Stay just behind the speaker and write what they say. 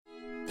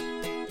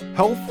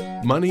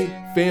health, money,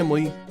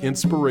 family,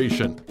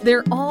 inspiration.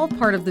 They're all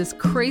part of this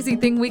crazy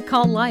thing we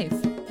call life.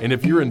 And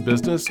if you're in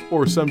business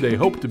or someday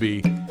hope to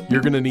be, you're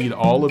going to need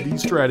all of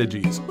these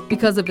strategies.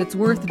 Because if it's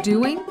worth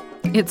doing,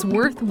 it's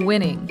worth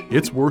winning.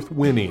 It's worth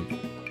winning.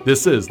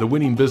 This is the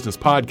Winning Business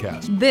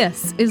Podcast.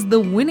 This is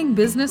the Winning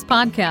Business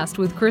Podcast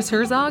with Chris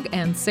Herzog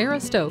and Sarah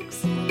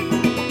Stokes.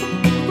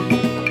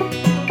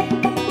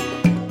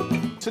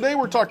 Today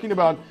we're talking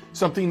about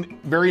something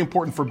very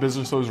important for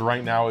business owners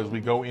right now as we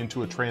go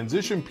into a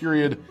transition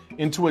period,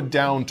 into a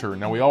downturn.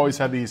 Now we always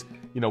have these,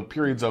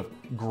 periods of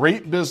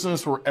great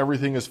business where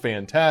everything is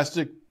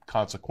fantastic.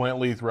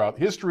 Consequently, throughout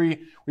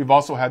history, we've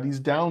also had these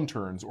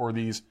downturns or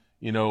these,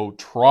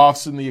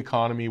 troughs in the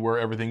economy where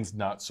everything's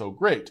not so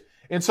great.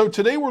 And so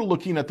today we're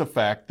looking at the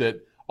fact that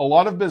a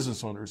lot of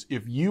business owners,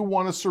 if you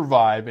want to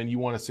survive and you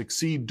want to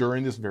succeed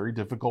during this very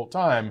difficult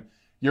time,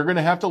 you're going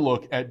to have to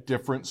look at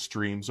different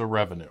streams of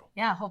revenue.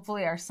 Yeah,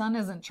 hopefully our son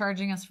isn't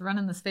charging us for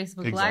running this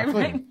Facebook Exactly.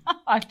 Live right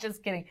now. I'm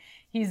just kidding.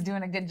 He's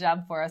doing a good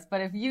job for us.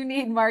 But if you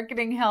need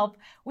marketing help,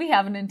 we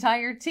have an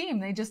entire team.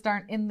 They just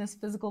aren't in this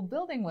physical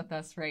building with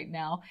us right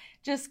now.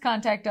 Just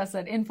contact us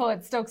at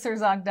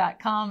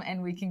info@stokesherzog.com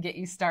and we can get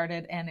you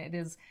started. And it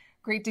is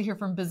great to hear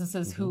from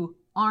businesses who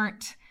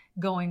aren't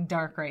going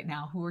dark right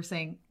now, who are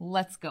saying,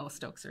 let's go,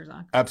 Stokes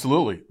Herzog.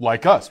 Absolutely.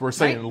 Like us. We're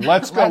saying, Right?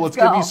 let's go. Let's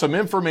give go. you some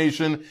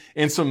information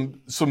and some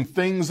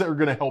things that are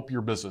going to help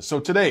your business. So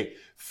today,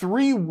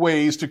 3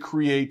 ways to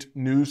create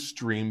new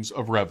streams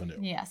of revenue.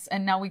 Yes.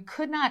 And now we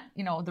could not,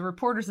 the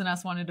reporters in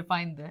us wanted to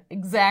find the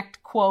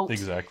exact quote,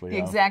 Exactly, the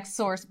yeah. exact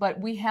source, but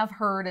we have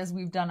heard as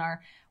we've done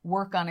our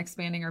work on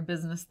expanding our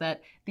business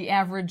that the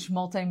average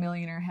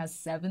multimillionaire has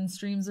 7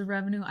 streams of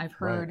revenue. I've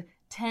heard Right.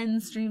 10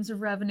 streams of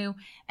revenue.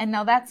 And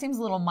now that seems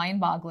a little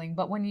mind-boggling,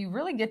 but when you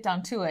really get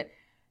down to it,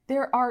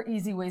 there are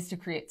easy ways to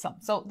create some.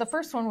 So the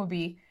first one would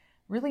be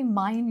really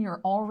mine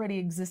your already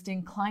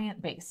existing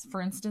client base. For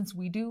instance,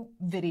 we do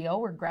video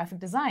or graphic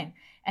design.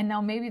 And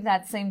now maybe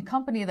that same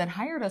company that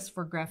hired us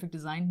for graphic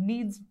design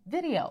needs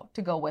video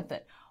to go with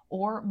it.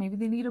 Or maybe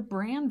they need a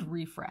brand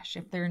refresh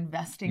if they're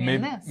investing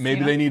in this.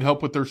 Maybe they need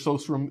help with their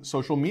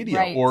social media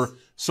Right. or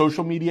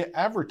social media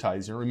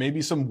advertising, or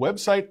maybe some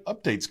website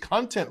updates,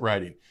 content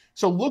writing.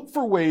 So look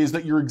for ways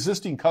that your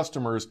existing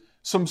customers,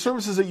 some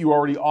services that you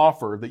already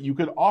offer, that you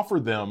could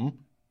offer them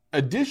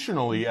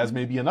additionally as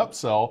maybe an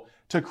upsell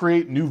to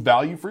create new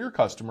value for your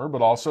customer,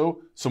 but also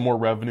some more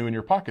revenue in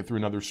your pocket through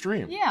another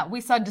stream. Yeah,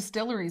 we saw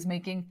distilleries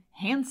making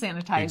hand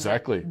sanitizer.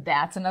 Exactly.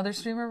 That's another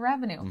stream of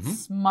revenue.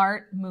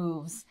 Smart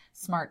moves,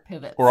 smart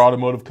pivots. Or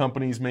automotive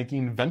companies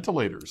making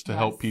ventilators to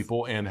help Yes.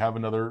 people and have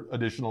another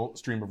additional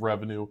stream of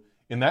revenue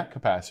in that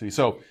capacity.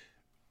 So,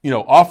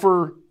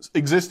 offer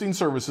existing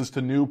services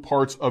to new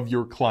parts of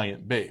your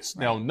client base.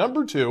 Now,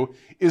 number 2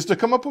 is to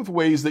come up with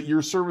ways that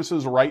your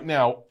services right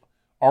now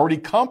already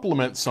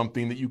complement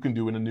something that you can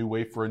do in a new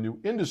way for a new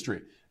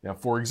industry. Now,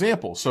 for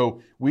example,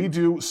 so we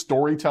do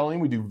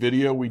storytelling, we do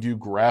video, we do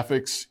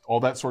graphics,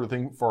 all that sort of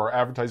thing for our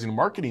advertising and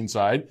marketing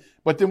side.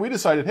 But then we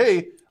decided,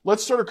 hey,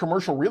 let's start a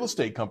commercial real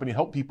estate company,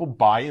 help people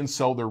buy and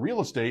sell their real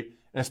estate.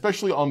 And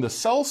especially on the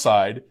sell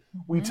side,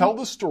 we tell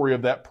the story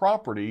of that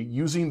property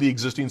using the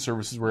existing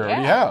services we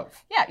already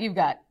have. Yeah, you've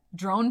got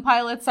drone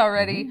pilots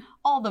already,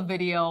 all the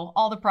video,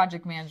 all the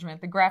project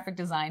management, the graphic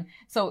design.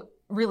 So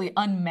really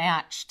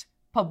unmatched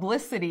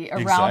publicity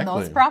around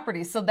those Exactly.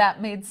 properties. So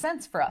that made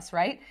sense for us,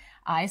 right?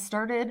 I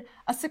started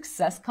a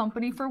success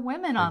company for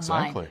women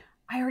online. Exactly.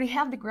 I already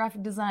have the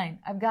graphic design.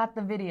 I've got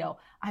the video.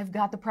 I've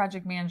got the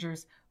project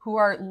managers who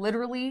are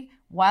literally,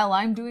 while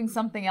I'm doing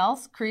something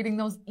else, creating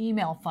those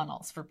email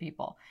funnels for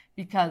people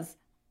because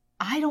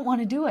I don't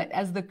want to do it.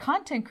 As the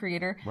content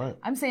creator, Right.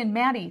 I'm saying,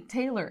 Maddie,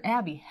 Taylor,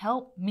 Abby,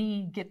 help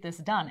me get this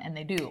done. And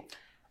they do.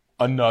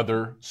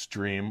 Another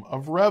stream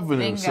of revenue.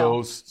 Bingo.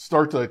 So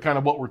start to kind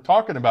of what we're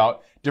talking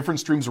about, different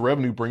streams of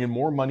revenue, bringing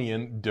more money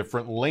in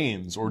different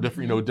lanes or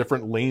different,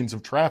 different lanes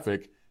of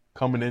traffic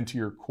coming into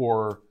your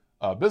core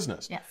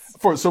business. Yes.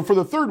 So for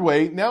the third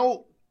way,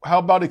 now how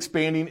about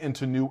expanding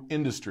into new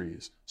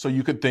industries? So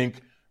you could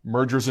think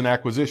mergers and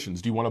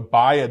acquisitions. Do you want to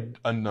buy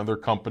another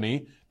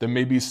company that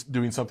may be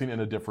doing something in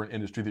a different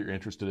industry that you're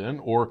interested in,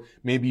 or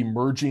maybe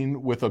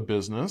merging with a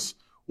business,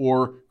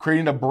 or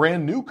creating a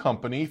brand new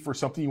company for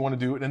something you want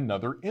to do in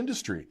another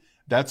industry?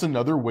 That's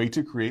another way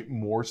to create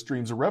more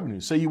streams of revenue.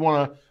 Say you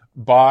want to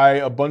buy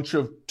a bunch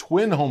of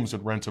twin homes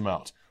and rent them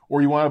out,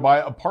 or you want to buy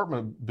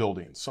apartment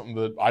buildings, something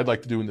that I'd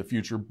like to do in the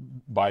future,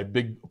 buy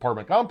big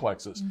apartment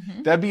complexes.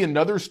 That'd be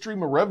another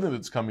stream of revenue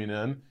that's coming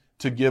in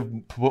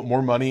to put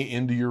more money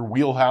into your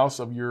wheelhouse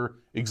of your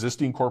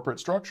existing corporate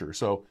structure.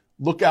 So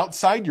look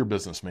outside your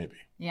business maybe.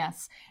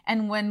 Yes.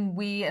 And when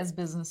we as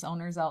business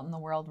owners out in the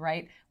world,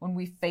 right, when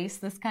we face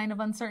this kind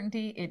of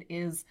uncertainty, it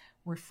is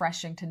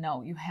refreshing to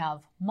know you have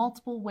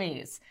multiple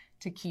ways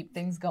to keep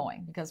things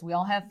going because we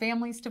all have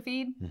families to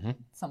feed.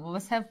 Some of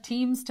us have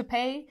teams to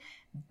pay,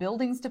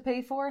 buildings to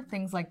pay for,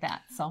 things like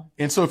that.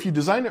 And so if you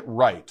design it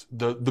right,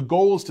 the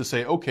goal is to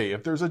say, okay,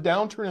 if there's a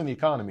downturn in the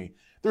economy,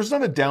 there's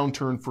not a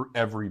downturn for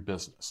every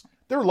business.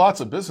 there are lots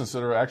of businesses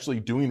that are actually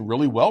doing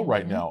really well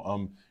right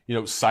now.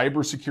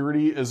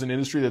 Cybersecurity is an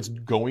industry that's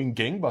going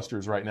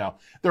gangbusters right now.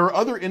 There are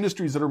other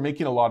industries that are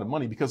making a lot of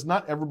money because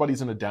not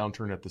everybody's in a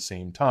downturn at the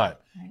same time.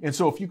 Right. And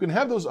so if you can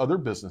have those other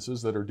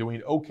businesses that are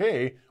doing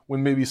okay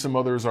when maybe some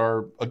others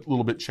are a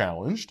little bit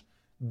challenged,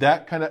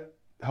 that kind of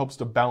helps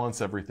to balance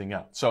everything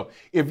out. So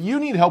if you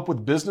need help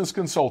with business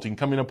consulting,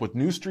 coming up with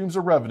new streams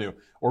of revenue,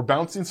 or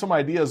bouncing some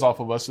ideas off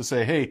of us to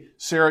say, hey,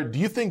 Sarah, do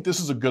you think this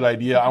is a good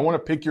idea? I want to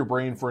pick your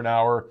brain for an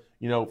hour,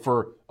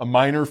 for a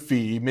minor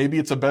fee. Maybe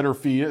it's a better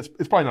fee. It's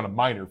probably not a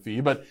minor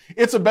fee, but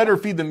it's a better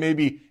fee than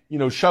maybe,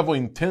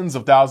 shoveling tens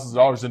of thousands of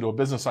dollars into a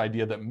business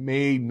idea that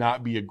may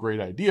not be a great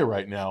idea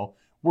right now.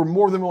 We're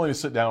more than willing to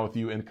sit down with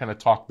you and kind of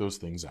talk those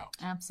things out.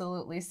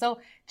 Absolutely. So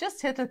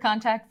just hit the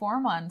contact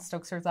form on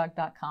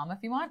stokesherzog.com if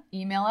you want.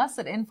 Email us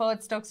at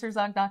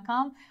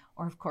info@stokesherzog.com.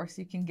 Or, of course,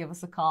 you can give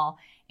us a call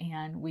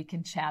and we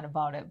can chat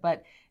about it.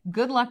 But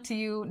good luck to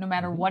you, no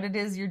matter what it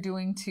is you're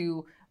doing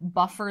to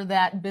buffer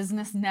that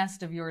business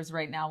nest of yours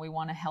right now. We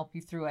want to help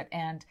you through it.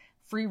 And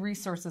free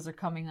resources are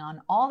coming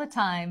on all the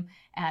time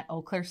at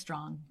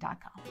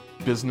eauclairstrong.com.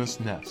 Business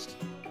nest.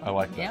 I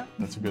like that. Yep.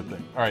 That's a good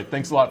thing. All right.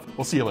 Thanks a lot.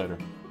 We'll see you later.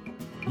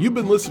 You've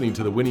been listening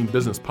to the Winning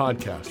Business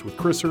Podcast with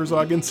Chris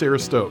Herzog and Sarah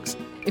Stokes.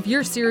 If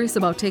you're serious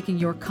about taking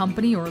your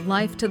company or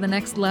life to the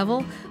next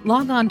level,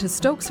 log on to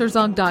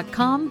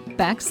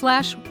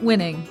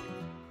stokesherzog.com/winning.